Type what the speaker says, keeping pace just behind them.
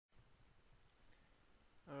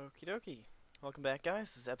Okie dokie. Welcome back,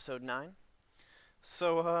 guys. This is episode 9.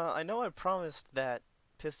 So, I know I promised that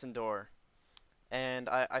piston door, and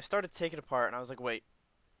I started to take it apart, and I was like, wait.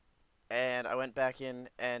 And I went back in,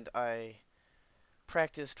 and I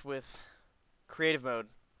practiced with creative mode.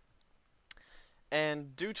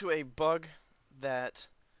 And due to a bug that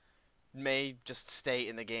may just stay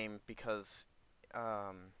in the game because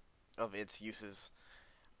of its uses,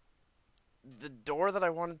 the door that I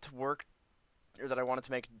wanted to work, or that I wanted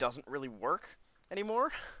to make, doesn't really work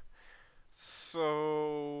anymore.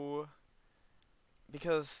 So,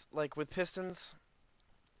 because like with pistons,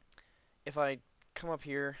 if I come up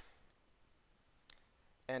here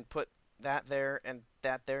and put that there and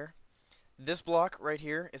that there, this block right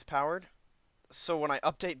here is powered. So when I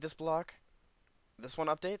update this block, this one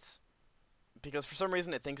updates because for some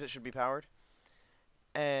reason it thinks it should be powered.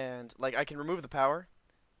 And like I can remove the power,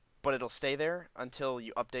 but it'll stay there until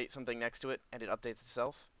you update something next to it and it updates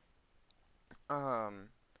itself. Um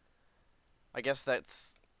I guess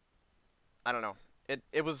that's, I don't know.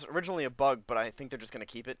 It was originally a bug, but I think they're just going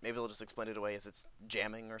to keep it. Maybe they'll just explain it away as it's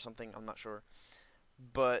jamming or something. I'm not sure.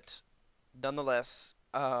 But nonetheless,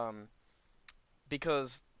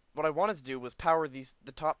 because what I wanted to do was power the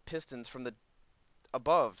top pistons from the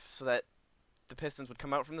above so that the pistons would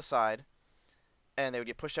come out from the side and they would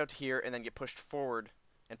get pushed out to here and then get pushed forward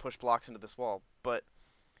and push blocks into this wall. But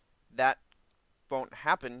that won't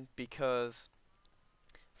happen because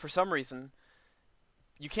for some reason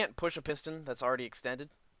you can't push a piston that's already extended.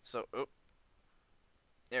 So, oh,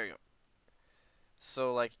 there you go.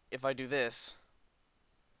 So like if I do this,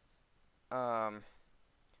 and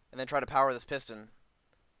then try to power this piston,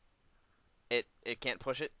 it can't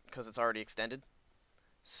push it because it's already extended.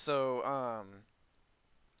 So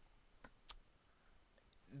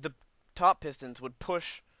the top pistons would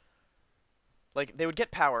push, like they would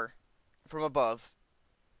get power from above,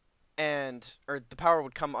 and or the power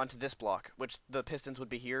would come onto this block, which the pistons would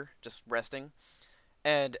be here just resting.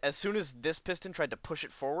 And as soon as this piston tried to push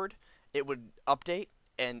it forward, it would update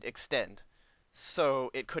and extend, so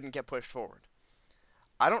it couldn't get pushed forward.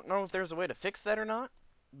 I don't know if there's a way to fix that or not,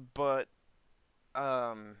 but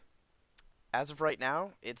um, as of right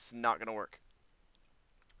now, it's not going to work.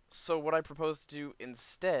 So what I propose to do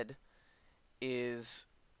instead is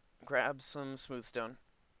grab some smooth stone,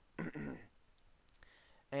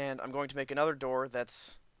 and I'm going to make another door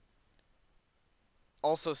that's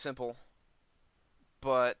also simple,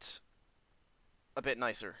 but a bit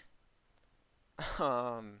nicer.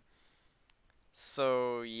 um,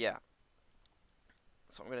 so yeah.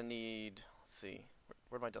 So I'm gonna need, let's see,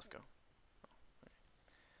 where'd my dust go?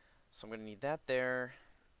 So I'm gonna need that there.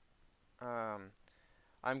 Um,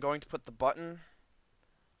 I'm going to put the button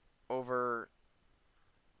over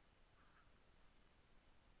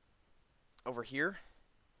here,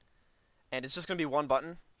 and it's just gonna be one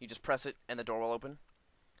button. You just press it, and the door will open.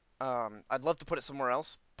 I'd love to put it somewhere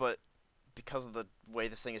else, but because of the way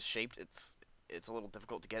this thing is shaped, it's a little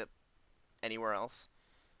difficult to get it anywhere else.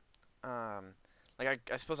 Um, like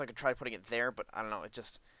I suppose I could try putting it there, but I don't know.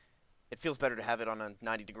 It feels better to have it on a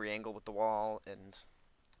 90-degree angle with the wall, and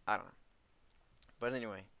I don't know. But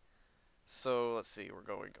anyway, so let's see. We're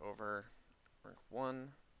going over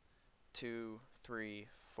 1, 2, 3,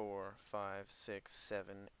 4, 5, 6,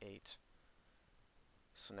 7, 8.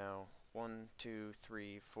 So now 1, 2,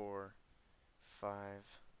 3, 4,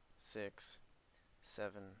 5, 6,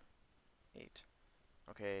 7, 8.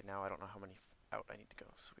 Okay, now I don't know how many out I need to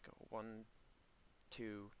go. So we go 1,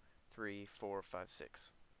 2, 3, 4, 5,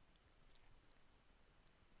 6.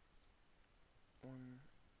 1,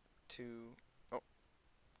 2. Oh,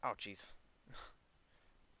 oh, jeez.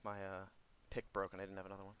 My pick broke and I didn't have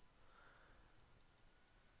another one.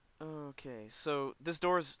 Okay, so this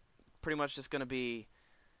door's pretty much just gonna be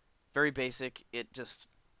very basic. It just,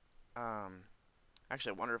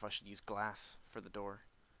 actually, I wonder if I should use glass for the door.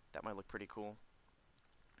 That might look pretty cool.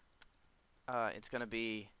 It's gonna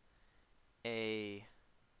be a,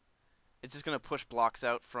 it's just gonna push blocks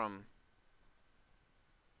out from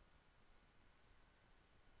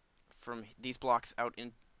these blocks out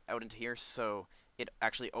into here, so it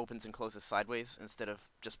actually opens and closes sideways instead of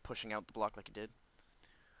just pushing out the block like it did.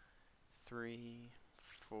 3,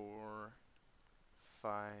 4,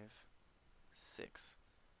 5, 6.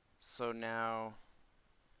 So now,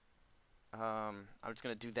 I'm just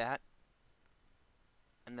gonna do that,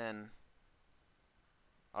 and then,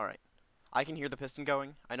 all right. I can hear the piston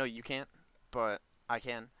going. I know you can't, but I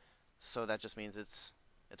can. So that just means it's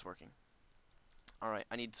working. All right,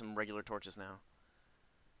 I need some regular torches now,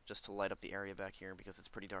 just to light up the area back here because it's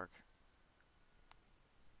pretty dark.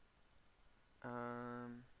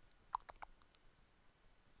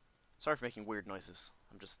 Sorry for making weird noises.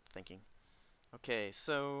 I'm just thinking. Okay,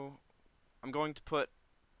 so I'm going to put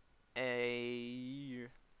a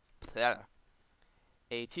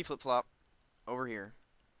a T flip-flop over here.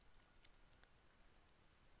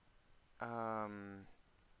 Um,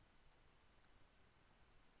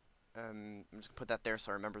 I'm just gonna put that there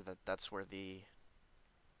so I remember that that's where the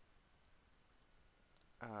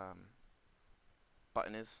um,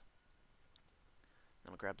 button is.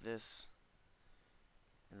 Then I'll grab this,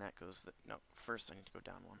 and that goes. No, first I need to go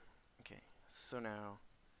down one. Okay, so now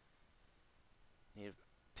I need a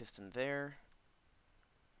piston there.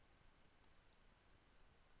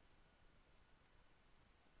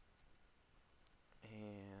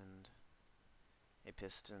 And a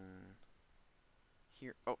piston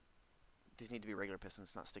here. Oh, these need to be regular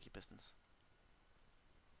pistons, not sticky pistons.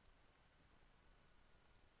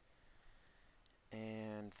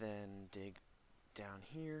 And then dig down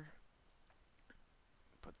here.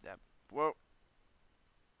 Put that. Whoa.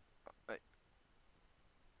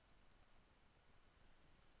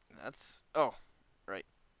 That's. Oh, right.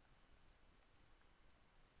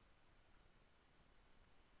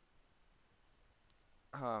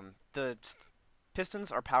 The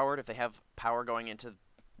pistons are powered if they have power going into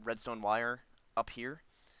redstone wire up here,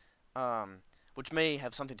 which may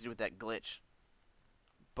have something to do with that glitch.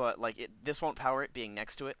 But like this won't power it being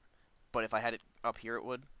next to it. But if I had it up here, it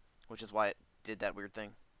would, which is why it did that weird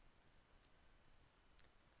thing.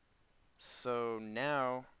 So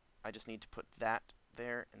now I just need to put that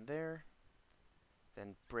there and there.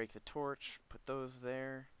 Then break the torch, put those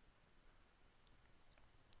there.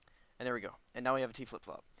 And there we go. And now we have a T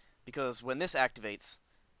flip-flop. Because when this activates,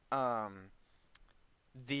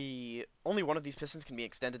 the only one of these pistons can be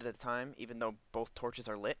extended at a time, even though both torches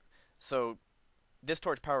are lit. So this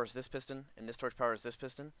torch powers this piston, and this torch powers this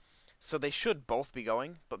piston. So they should both be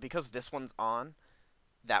going, but because this one's on,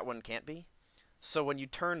 that one can't be. So when you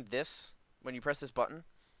turn this, when you press this button,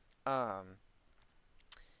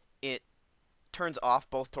 it turns off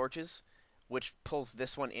both torches, which pulls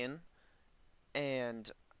this one in, and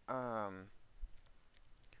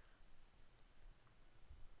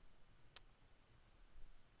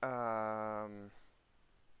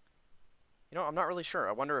you know, I'm not really sure.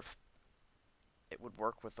 I wonder if it would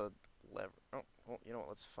work with a lever. Oh, well, you know what?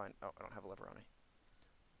 Let's find. Oh, I don't have a lever on me.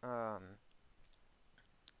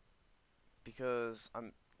 Because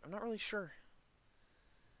I'm not really sure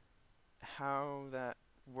how that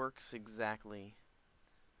works exactly.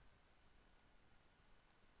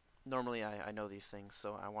 Normally, I know these things,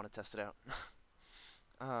 so I want to test it out.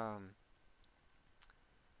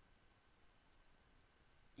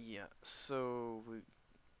 Yeah. So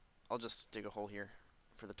I'll just dig a hole here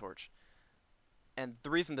for the torch. And the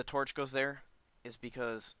reason the torch goes there is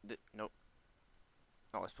because nope.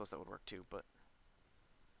 Oh, I suppose that would work too, but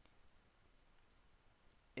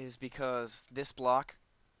is because this block,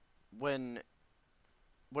 when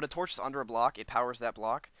a torch is under a block, it powers that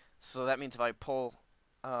block. So that means if I pull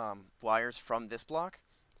wires from this block,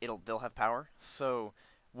 they'll have power. So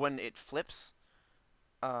when it flips,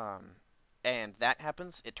 and that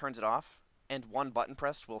happens, it turns it off, and one button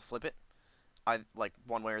pressed will flip it, like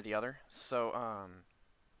one way or the other. So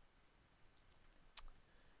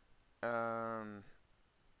um,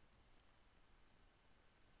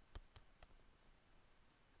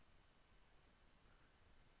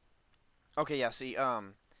 okay, yeah. See,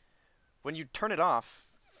 when you turn it off,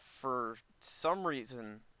 for some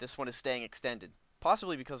reason, this one is staying extended.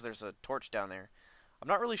 Possibly because there's a torch down there. I'm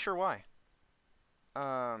not really sure why.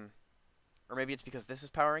 Um, or maybe it's because this is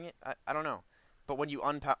powering it. I don't know. But when you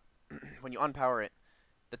when you unpower it,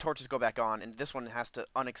 the torches go back on, and this one has to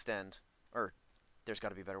unextend, or there's got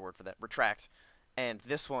to be a better word for that, retract. And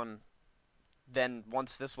this one, then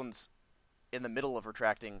once this one's in the middle of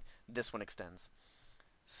retracting, this one extends.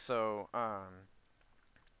 So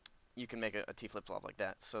you can make a T flip flop like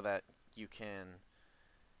that, so that you can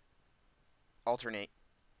alternate.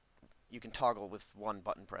 You can toggle with one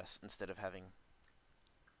button press to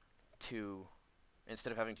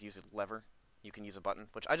instead of having to use a lever. You can use a button,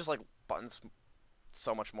 which I just like buttons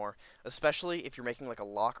so much more, especially if you're making like a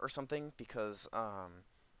lock or something, because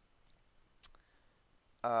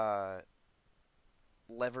uh,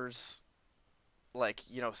 levers, like,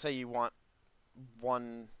 you know, say you want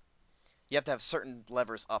one, you have to have certain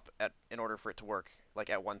levers up in order for it to work, like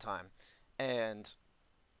at one time, and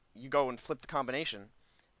you go and flip the combination,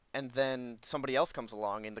 and then somebody else comes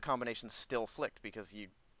along and the combination's still flicked because you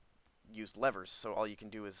used levers. So all you can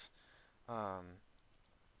do is, um,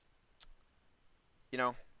 you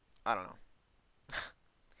know, I don't know.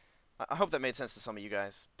 I hope that made sense to some of you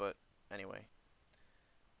guys, but anyway.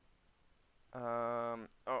 Oh,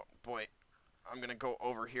 boy. I'm gonna go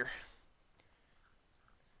over here.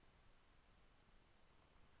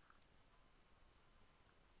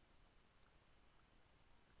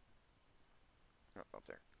 Oh, up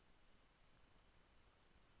there.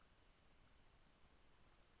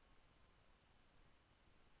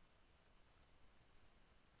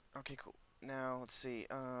 Okay, cool. Now, let's see.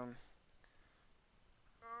 Oh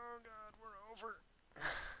god, we're over.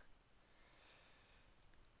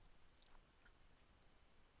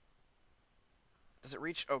 Does it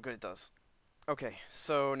reach? Oh, good, it does. Okay,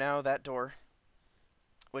 so now that door,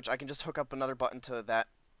 which I can just hook up another button to that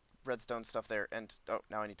redstone stuff there, and oh,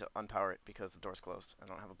 now I need to unpower it because the door's closed. I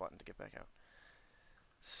don't have a button to get back out.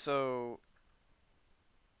 So,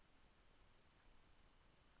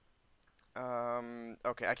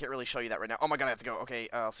 okay, I can't really show you that right now. Oh my god, I have to go. Okay,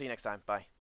 I'll see you next time. Bye.